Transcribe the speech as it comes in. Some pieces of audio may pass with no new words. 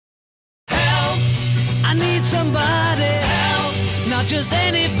somebody. Help, not just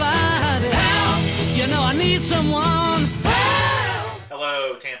anybody. Help, you know I need someone. Help.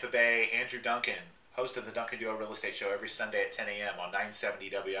 Hello, Tampa Bay. Andrew Duncan, host of the Duncan Duo Real Estate Show every Sunday at 10 a.m. on 970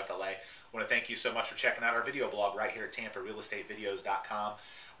 WFLA. I want to thank you so much for checking out our video blog right here at TampaRealEstateVideos.com,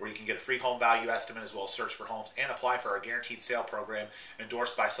 where you can get a free home value estimate as well as search for homes and apply for our guaranteed sale program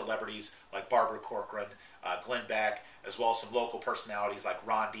endorsed by celebrities like Barbara Corcoran, Glenn Beck, as well as some local personalities like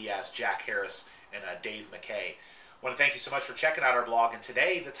Ron Diaz, Jack Harris, and Dave McKay. I want to thank you so much for checking out our blog. And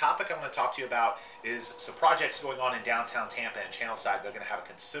today, the topic I want to talk to you about is some projects going on in downtown Tampa and Channelside that are going to have a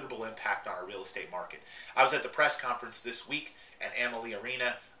considerable impact on our real estate market. I was at the press conference this week at Amalie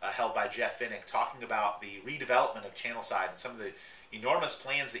Arena, held by Jeff Vinik, talking about the redevelopment of Channelside and some of the enormous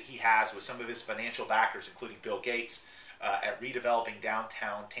plans that he has with some of his financial backers, including Bill Gates, at redeveloping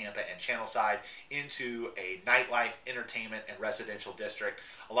downtown Tampa and Channelside into a nightlife, entertainment, and residential district.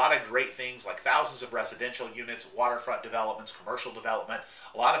 A lot of great things like thousands of residential units, waterfront developments, commercial development,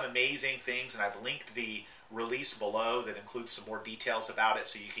 a lot of amazing things, and I've linked the release below that includes some more details about it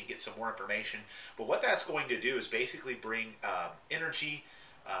so you can get some more information. But what that's going to do is basically bring energy,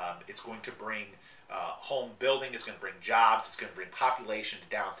 it's going to bring home building, it's going to bring jobs, it's going to bring population to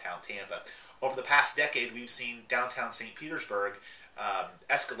downtown Tampa. Over the past decade, we've seen downtown St. Petersburg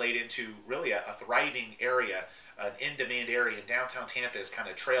escalate into really a thriving area, an in-demand area, and downtown Tampa has kind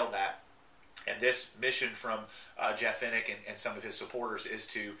of trailed that. And this mission from Jeff Vinik and some of his supporters is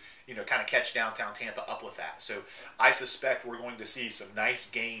to, kind of catch downtown Tampa up with that. So I suspect we're going to see some nice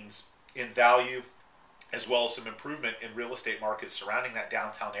gains in value, as well as some improvement in real estate markets surrounding that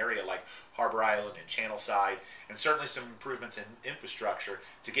downtown area like Harbor Island and Channelside, and certainly some improvements in infrastructure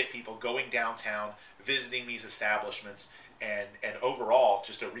to get people going downtown, visiting these establishments, and overall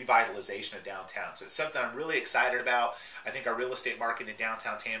just a revitalization of downtown. So it's something I'm really excited about. I think our real estate market in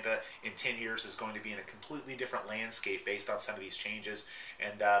downtown Tampa in 10 years is going to be in a completely different landscape based on some of these changes.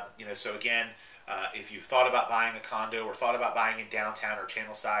 And, so again, if you've thought about buying a condo or thought about buying in downtown or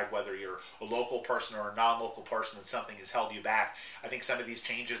Channelside, whether you're a local person or a non-local person and something has held you back, I think some of these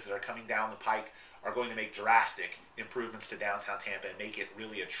changes that are coming down the pike are going to make drastic improvements to downtown Tampa and make it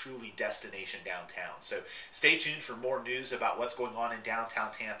really a truly destination downtown. So stay tuned for more news about what's going on in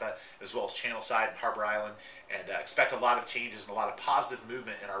downtown Tampa, as well as Channelside and Harbor Island, and expect a lot of changes and a lot of positive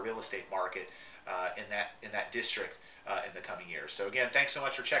movement in our real estate market in that district in the coming years. So again, thanks so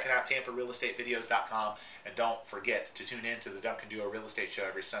much for checking out TampaRealEstateVideos.com, and don't forget to tune in to the Duncan Duo Real Estate Show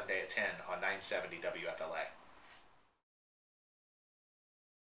every Sunday at 10 on 970 WFLA.